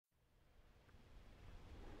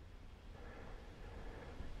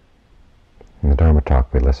In the Dharma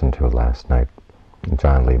talk we listened to last night,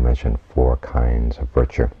 John Lee mentioned 4 kinds of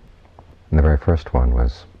virtue. And the very first one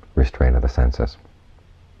was restraint of the senses,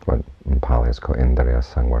 what in Pali is called indriya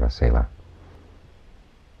samvara sila.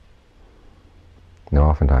 Now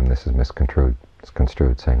oftentimes this is misconstrued,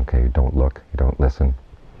 saying, okay, you don't look, you don't listen,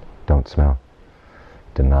 don't smell,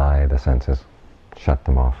 deny the senses, shut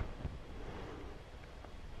them off.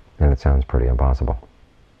 And it sounds pretty impossible.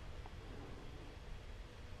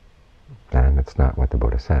 And it's not what the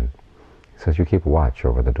Buddha said. He says you keep watch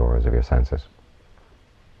over the doors of your senses.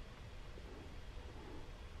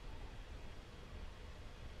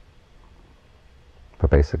 But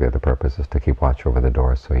basically the purpose is to keep watch over the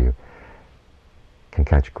doors so you can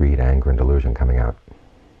catch greed, anger, and delusion coming out.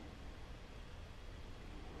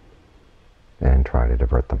 And try to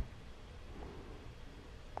divert them.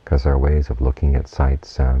 Because there are ways of looking at sights,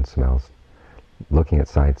 sounds, smells, looking at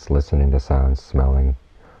sights, listening to sounds, smelling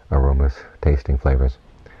aromas, tasting flavors.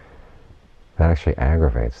 That actually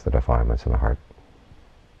aggravates the defilements in the heart.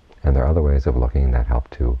 And there are other ways of looking that help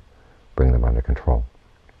to bring them under control.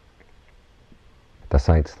 The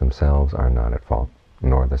sights themselves are not at fault,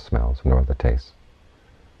 nor the smells, nor the tastes,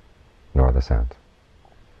 nor the sounds.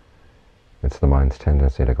 It's the mind's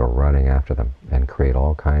tendency to go running after them and create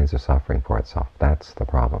all kinds of suffering for itself. That's the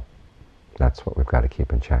problem. That's what we've got to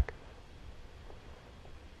keep in check.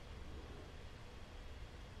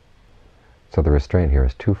 So the restraint here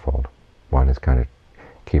is twofold. One is kind of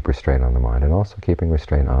keep restraint on the mind, and also keeping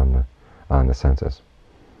restraint on the senses.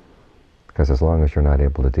 Because as long as you're not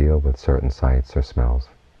able to deal with certain sights or smells,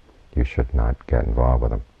 you should not get involved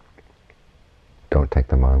with them. Don't take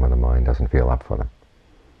them on when the mind doesn't feel up for them,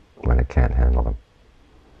 when it can't handle them.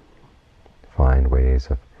 Find ways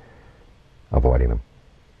of avoiding them,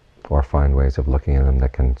 or find ways of looking at them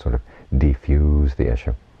that can sort of defuse the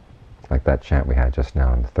issue. Like that chant we had just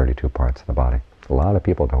now in the 32 parts of the body. A lot of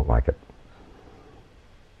people don't like it.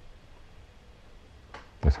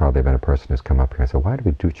 There's hardly been a person who's come up here and said, why do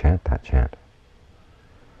we chant that chant?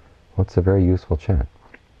 Well, it's a very useful chant.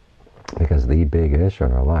 Because the big issue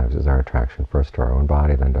in our lives is our attraction first to our own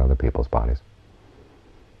body, then to other people's bodies.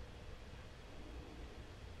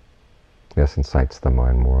 This incites the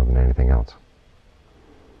mind more than anything else.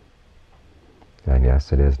 And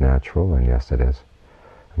yes, it is natural, and yes, it is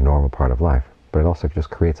a normal part of life, but it also just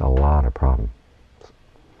creates a lot of problems.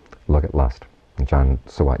 Look at lust. And John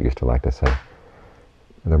Sawat used to like to say,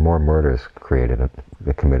 there are more murders committed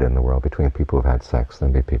in the world between people who've had sex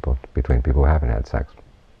than between people who haven't had sex.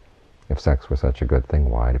 If sex were such a good thing,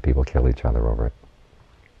 why do people kill each other over it?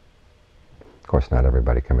 Of course, not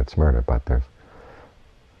everybody commits murder, but there's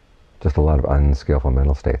just a lot of unskillful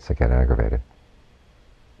mental states that get aggravated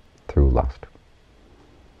through lust.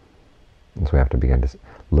 And so we have to begin to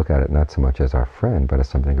look at it not so much as our friend, but as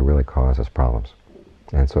something that really causes problems.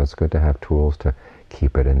 And so it's good to have tools to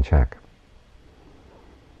keep it in check.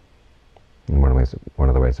 And one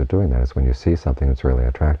of the ways of doing that is when you see something that's really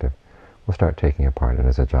attractive, we'll start taking it apart. And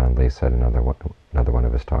as John Lee said in another one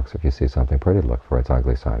of his talks, if you see something pretty, look for its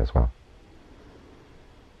ugly side as well.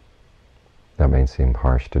 That may seem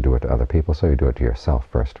harsh to do it to other people, so you do it to yourself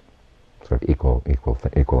first. Sort of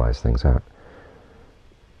equalize things out.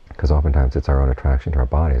 Because oftentimes it's our own attraction to our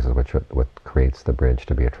bodies is what creates the bridge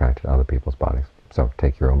to be attracted to other people's bodies. So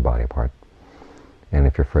take your own body apart. And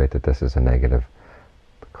if you're afraid that this is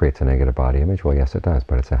creates a negative body image, well, yes, it does,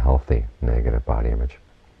 but it's a healthy negative body image.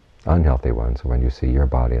 Unhealthy ones are when you see your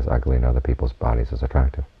body as ugly and other people's bodies as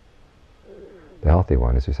attractive. The healthy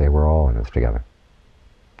one is you say, we're all in this together.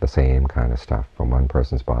 The same kind of stuff, from one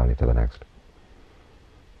person's body to the next.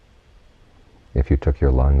 If you took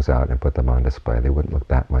your lungs out and put them on display, they wouldn't look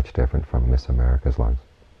that much different from Miss America's lungs.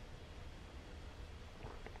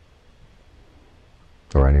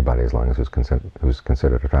 Or anybody's lungs who's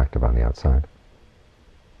considered attractive on the outside.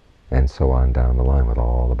 And so on down the line with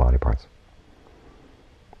all the body parts.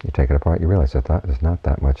 You take it apart, you realize that there's not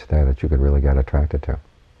that much there that you could really get attracted to.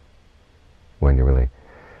 When you really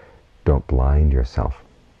don't blind yourself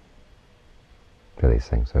to these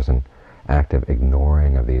things. There's an active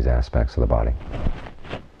ignoring of these aspects of the body,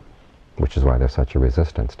 which is why there's such a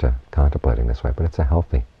resistance to contemplating this way. But it's a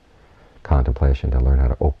healthy contemplation to learn how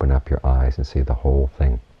to open up your eyes and see the whole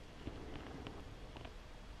thing,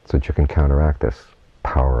 so that you can counteract this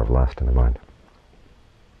power of lust in the mind.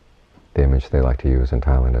 The image they like to use in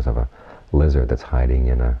Thailand is of a lizard that's hiding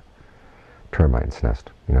in a termite's nest.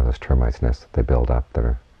 You know those termites' nests that they build up that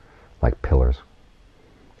are like pillars.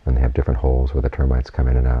 And they have different holes where the termites come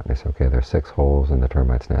in and out. And they say, okay, there's 6 holes in the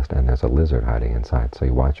termite's nest, and there's a lizard hiding inside. So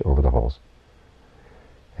you watch over the holes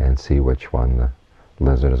and see which one the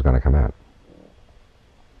lizard is going to come out.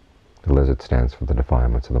 The lizard stands for the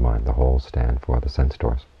defilements of the mind. The holes stand for the sense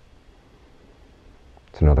doors.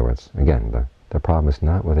 So in other words, again, the problem is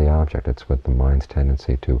not with the object, it's with the mind's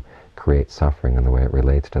tendency to create suffering in the way it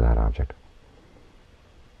relates to that object.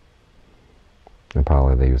 In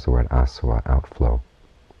Pali they use the word asava, outflow,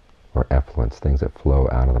 or effluence, things that flow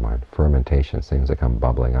out of the mind. Fermentations, things that come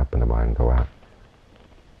bubbling up in the mind and go out.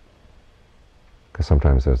 Because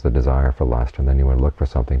sometimes there's the desire for lust, and then you want to look for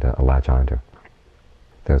something to latch onto.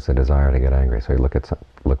 There's the desire to get angry, so you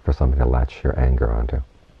look for something to latch your anger onto.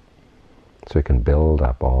 So you can build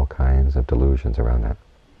up all kinds of delusions around that.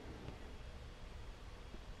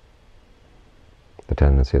 The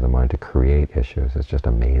tendency of the mind to create issues is just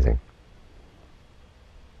amazing.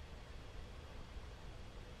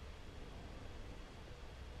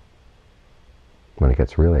 When it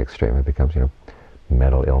gets really extreme, it becomes,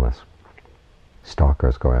 mental illness.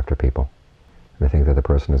 Stalkers go after people. They think that the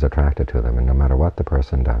person is attracted to them, and no matter what the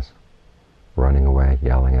person does, running away,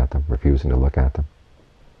 yelling at them, refusing to look at them,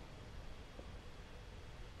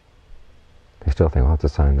 they still think, well, it's a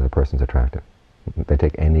sign that the person's attracted. They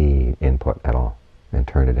take any input at all and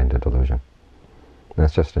turn it into delusion. And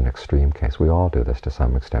that's just an extreme case. We all do this to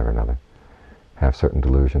some extent or another. Have certain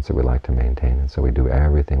delusions that we like to maintain, and so we do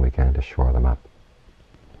everything we can to shore them up.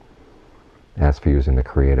 As for using the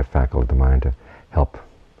creative faculty of the mind to help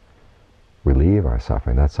relieve our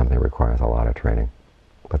suffering, that's something that requires a lot of training.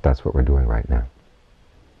 But that's what we're doing right now.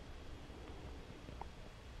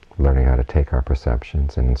 Learning how to take our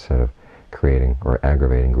perceptions, and instead of creating or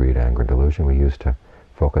aggravating greed, anger, and delusion, we use to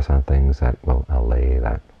focus on things that will allay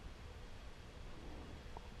that.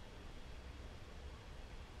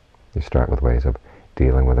 You start with ways of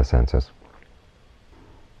dealing with the senses,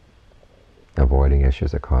 avoiding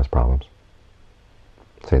issues that cause problems.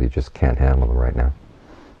 Say that you just can't handle them right now.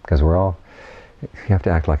 Because you have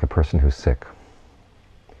to act like a person who's sick.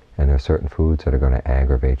 And there are certain foods that are going to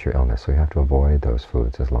aggravate your illness, so you have to avoid those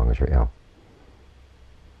foods as long as you're ill.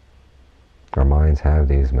 Our minds have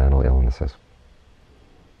these mental illnesses.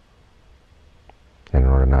 And in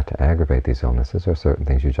order not to aggravate these illnesses, there are certain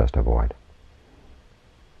things you just avoid.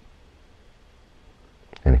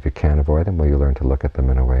 And if you can't avoid them, well, you learn to look at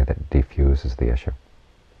them in a way that diffuses the issue.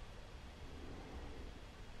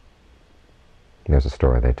 There's a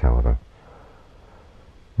story they tell of a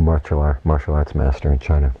martial arts master in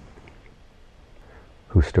China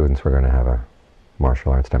whose students were going to have a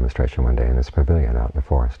martial arts demonstration one day in this pavilion out in the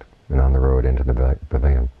forest. And on the road into the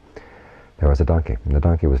pavilion, there was a donkey. And the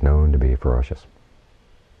donkey was known to be ferocious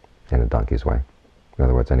in a donkey's way. In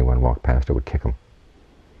other words, anyone walked past it would kick him.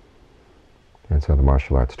 And so the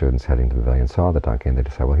martial arts students heading to the pavilion saw the donkey, and they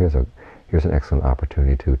decided, well, here's an excellent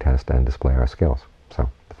opportunity to test and display our skills. So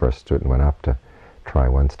the first student went up to try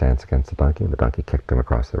one stance against the donkey, and the donkey kicked him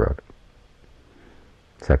across the road.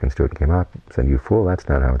 Second student came up and said, "You fool, that's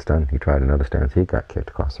not how it's done." He tried another stance, he got kicked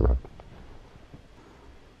across the road.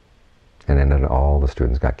 And then all the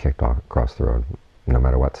students got kicked across the road, no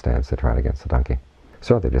matter what stance they tried against the donkey.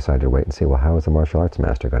 So they decided to wait and see, well, how is the martial arts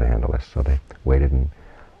master going to handle this? So they waited and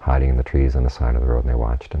hiding in the trees on the side of the road, and they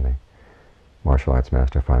watched, and the martial arts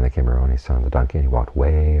master finally came around, he saw the donkey, and he walked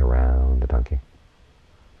way around the donkey.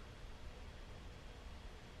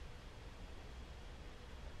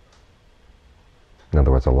 In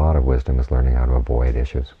other words, a lot of wisdom is learning how to avoid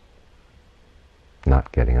issues,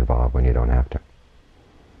 not getting involved when you don't have to.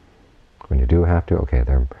 When you do have to, okay,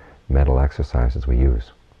 there are mental exercises we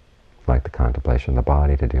use, like the contemplation of the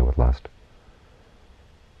body to deal with lust,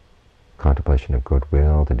 contemplation of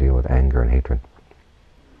goodwill to deal with anger and hatred.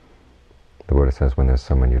 The Buddha says when there's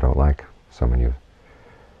someone you don't like, you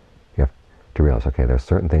have to realize, okay, there's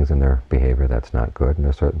certain things in their behavior that's not good, and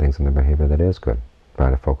there's certain things in their behavior that is good. Try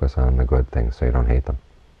to focus on the good things so you don't hate them.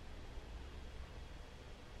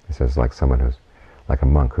 He says like someone who's like a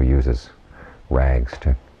monk who uses rags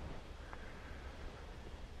to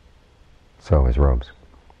sew his robes.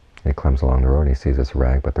 And he comes along the road and he sees this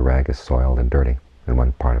rag, but the rag is soiled and dirty in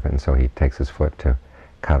one part of it, and so he takes his foot to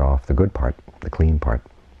cut off the good part, the clean part,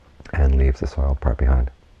 and leaves the soiled part behind.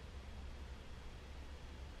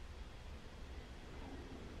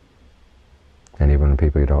 And even when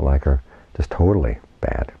people you don't like are just totally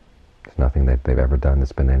bad, there's nothing that they've ever done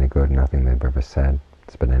that's been any good, nothing they've ever said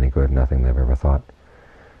that's been any good, nothing they've ever thought,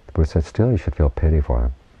 the Buddha said still you should feel pity for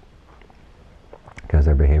them, because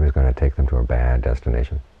their behavior is going to take them to a bad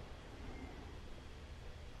destination.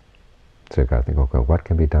 So you've got to think, okay, what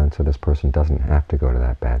can be done so this person doesn't have to go to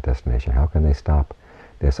that bad destination? How can they stop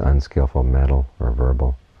this unskillful mental or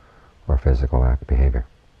verbal or physical behavior?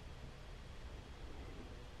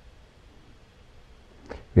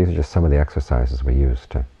 These are just some of the exercises we use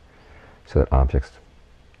so that objects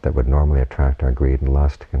that would normally attract our greed and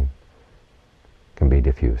lust can be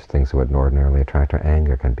diffused. Things that would ordinarily attract our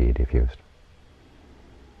anger can be diffused.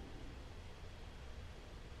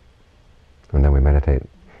 And then we meditate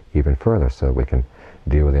even further so we can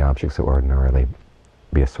deal with the objects that ordinarily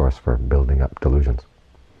be a source for building up delusions.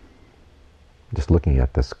 Just looking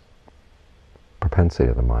at this propensity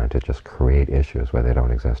of the mind to just create issues where they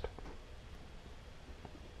don't exist.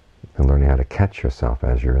 And learning how to catch yourself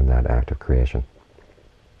as you're in that act of creation.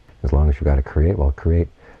 As long as you've got to create, well, create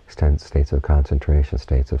states of concentration,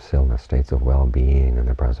 states of stillness, states of well-being in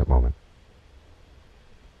the present moment.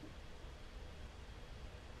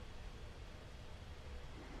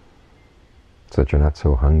 So that you're not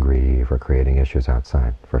so hungry for creating issues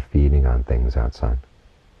outside, for feeding on things outside.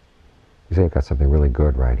 You say you've got something really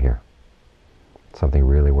good right here, something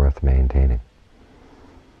really worth maintaining.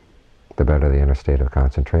 The better the inner state of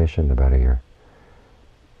concentration, the better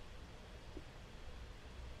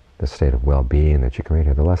the state of well-being that you create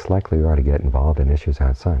here, the less likely you are to get involved in issues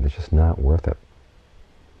outside. It's just not worth it.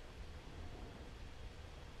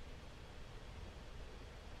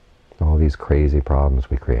 All these crazy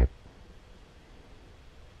problems we create.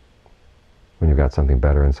 When you've got something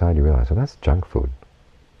better inside, you realize, well, that's junk food.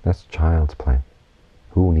 That's child's play.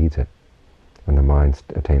 Who needs it? And the mind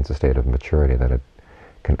attains a state of maturity that it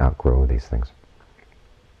can outgrow these things.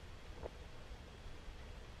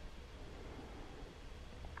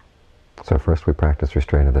 So first we practice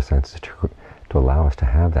restraint of the senses to allow us to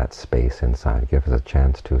have that space inside, give us a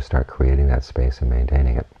chance to start creating that space and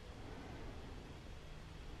maintaining it.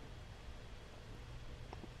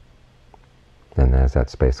 And as that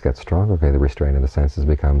space gets stronger, okay, the restraint of the senses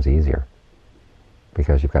becomes easier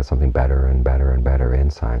because you've got something better and better and better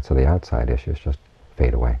inside, so the outside issues just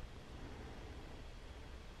fade away.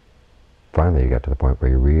 Finally, you get to the point where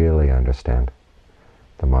you really understand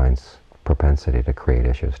the mind's propensity to create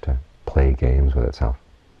issues, to play games with itself.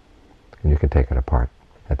 And you can take it apart.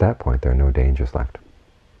 At that point, there are no dangers left.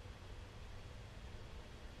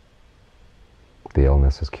 The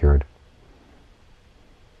illness is cured.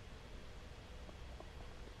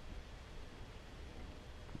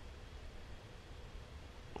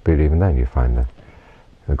 But even then, you find that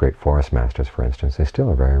the great forest masters, for instance, they still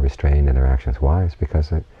are very restrained in their actions. Why? It's because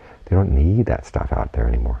they don't need that stuff out there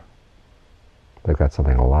anymore. They've got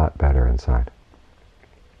something a lot better inside.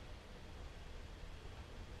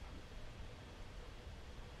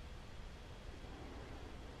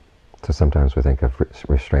 So sometimes we think of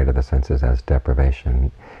restraint of the senses as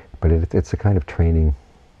deprivation, but it's a kind of training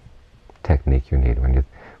technique you need. When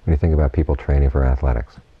you think about people training for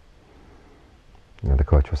athletics, the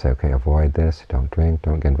coach will say, okay, avoid this, don't drink,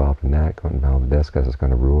 don't get involved in that, don't get involved in this because it's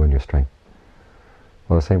going to ruin your strength.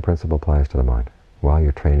 Well, the same principle applies to the mind. While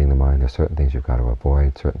you're training the mind, there's certain things you've got to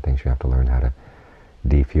avoid, certain things you have to learn how to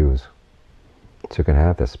defuse. So you can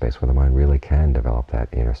have this space where the mind really can develop that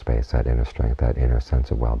inner space, that inner strength, that inner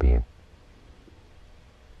sense of well-being.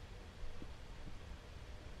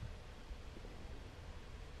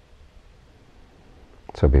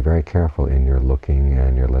 So be very careful in your looking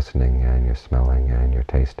and your listening and your smelling and your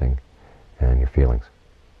tasting and your feelings.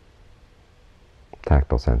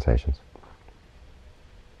 Tactile sensations.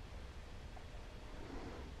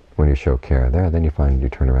 When you show care there, then you find you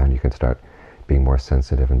turn around, you can start being more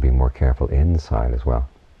sensitive and being more careful inside as well.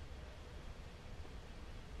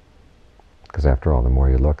 Because after all, the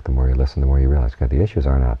more you look, the more you listen, the more you realize, okay, the issues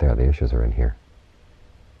aren't out there, the issues are in here.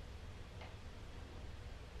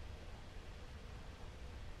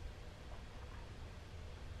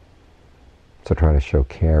 So try to show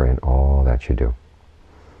care in all that you do,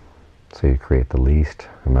 so you create the least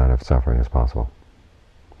amount of suffering as possible.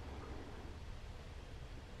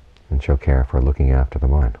 And show care for looking after the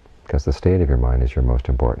mind, because the state of your mind is your most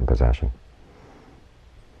important possession.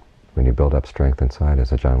 When you build up strength inside,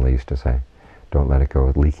 as Ajahn Lee used to say, don't let it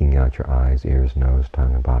go leaking out your eyes, ears, nose,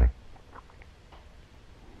 tongue, and body.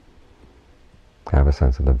 Have a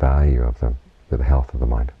sense of the value of the health of the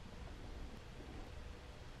mind.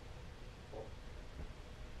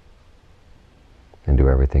 And do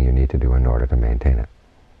everything you need to do in order to maintain it.